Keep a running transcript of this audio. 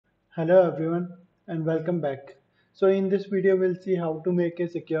Hello everyone and welcome back. So in this video we'll see how to make a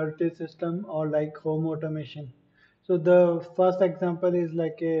security system or like home automation. So the first example is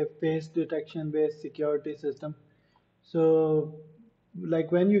like a face detection based security system. So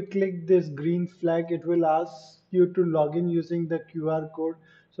like when you click this green flag it will ask you to log in using the QR code.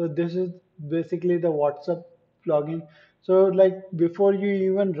 So this is basically the WhatsApp login. So like before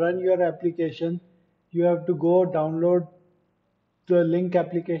you even run your application you have to go download the link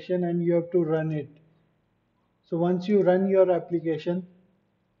application and you have to run it. So once you run your application,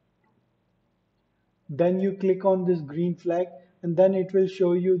 then you click on this green flag and then it will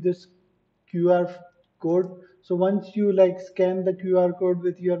show you this QR code. So once you like scan the QR code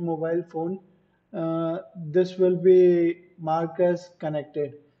with your mobile phone, this will be marked as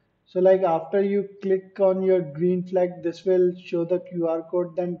connected. So like after you click on your green flag, this will show the QR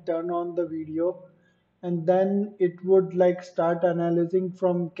code, then turn on the video and then it would like start analyzing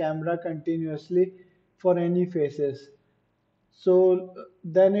from camera continuously for any faces. So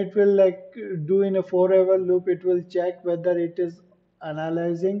then it will like do in a forever loop, it will check whether it is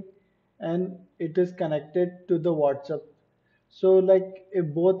analyzing and it is connected to the WhatsApp. So like if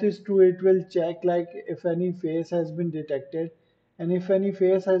both is true, it will check like if any face has been detected, and if any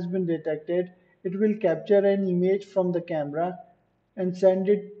face has been detected, it will capture an image from the camera and send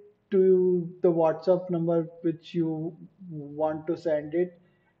it to the WhatsApp number which you want to send it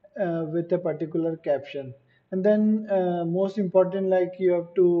with a particular caption. And then most important, like you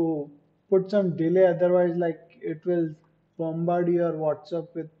have to put some delay, otherwise like it will bombard your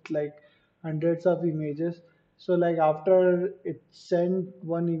WhatsApp with like hundreds of images. So like after it sent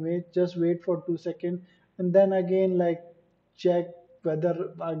one image, just wait for 2 seconds and then again like check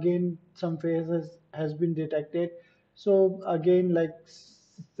whether again some has been detected. So again like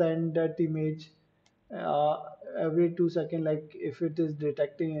send that image uh, every 2 seconds, like if it is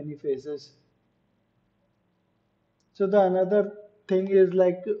detecting any faces. So the another thing is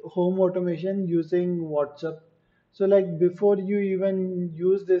like home automation using WhatsApp. So like before you even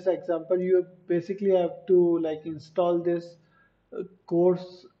use this example, you basically have to like install this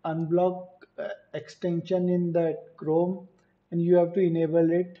course unblock extension in that Chrome, and you have to enable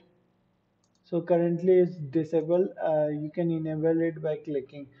it. So currently it's disabled. You can enable it by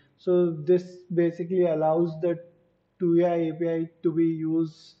clicking. So this basically allows the Tuya API to be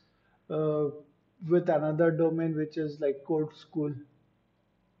used uh, with another domain which is like code school.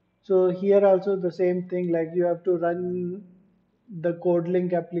 So here also the same thing, like you have to run the code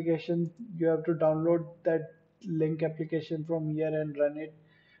link application. You have to download that link application from here and run it.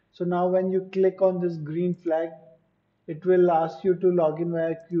 So now when you click on this green flag, it will ask you to log in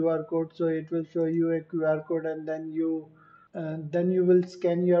via QR code. So it will show you a QR code and then you will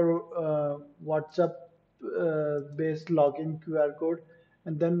scan your WhatsApp based login QR code,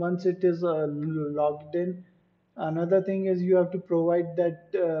 and then once it is logged in, another thing is you have to provide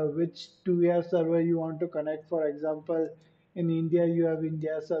that which Tuya server you want to connect. For example, in India you have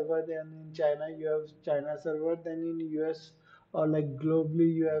India server, then in China you have China server, then in US or like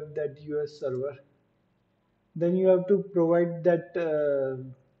globally you have that US server. Then you have to provide that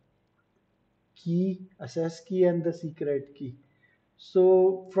key, access key, and the secret key.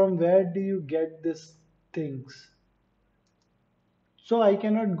 So from where do you get these things? So I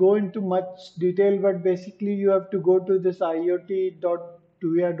cannot go into much detail, but basically you have to go to this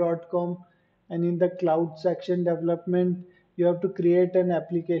iot.tuya.com, and in the cloud section development, you have to create an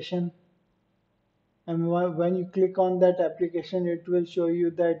application. And when you click on that application, it will show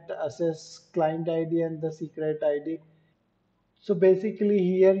you that access client ID and the secret ID. So basically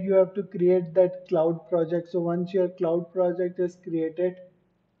here you have to create that cloud project. So once your cloud project is created,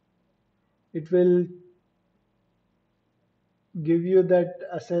 it will give you that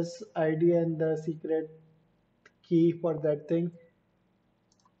access ID and the secret key for that thing.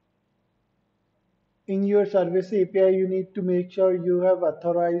 In your service API, you need to make sure you have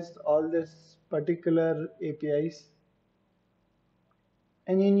authorized all this particular APIs.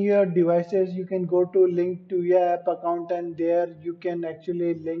 And in your devices, you can go to link to your app account, and there you can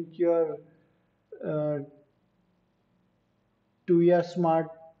actually link your uh, to your smart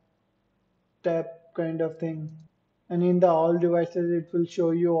tap kind of thing. And in the all devices, it will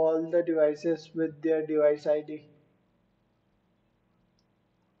show you all the devices with their device ID.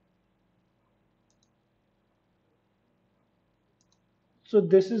 So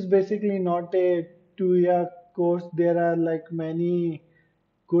this is basically not a 2 year course. There are like many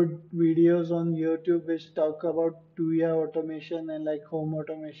good videos on YouTube which talk about 2 year automation and like home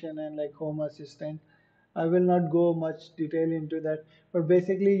automation and like home assistant. I will not go much detail into that, but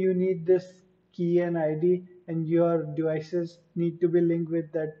basically you need this key and ID and your devices need to be linked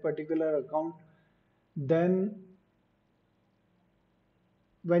with that particular account, then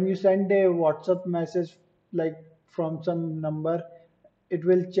when you send a WhatsApp message like from some number, it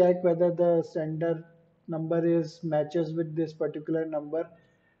will check whether the sender number is matches with this particular number,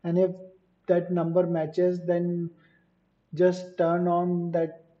 and if that number matches, then just turn on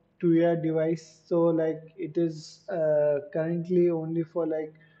that Tuya device. So like it is currently only for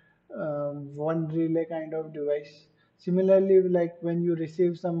like one relay kind of device. Similarly, like when you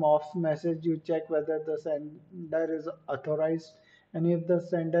receive some off message, you check whether the sender is authorized, and if the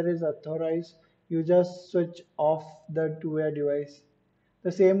sender is authorized, you just switch off the Tuya device.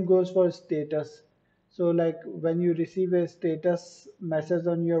 The same goes for status. So like when you receive a status message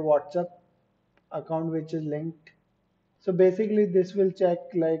on your WhatsApp account which is linked, so basically this will check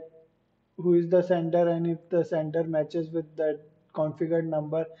like who is the sender, and if the sender matches with that configured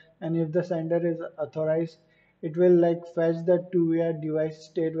number, and if the sender is authorized, it will like fetch the two-way device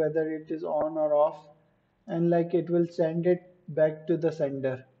state whether it is on or off, and like it will send it back to the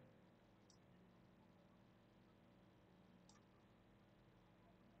sender.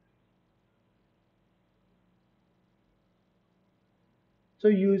 So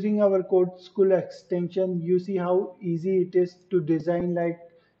using our code school extension, you see how easy it is to design like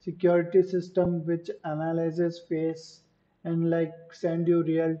security system which analyzes face and like send you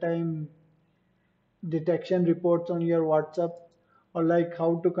real time detection reports on your WhatsApp, or like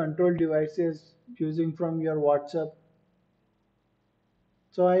how to control devices using from your WhatsApp.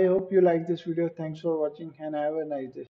 So I hope you like this video. Thanks for watching and have a nice day.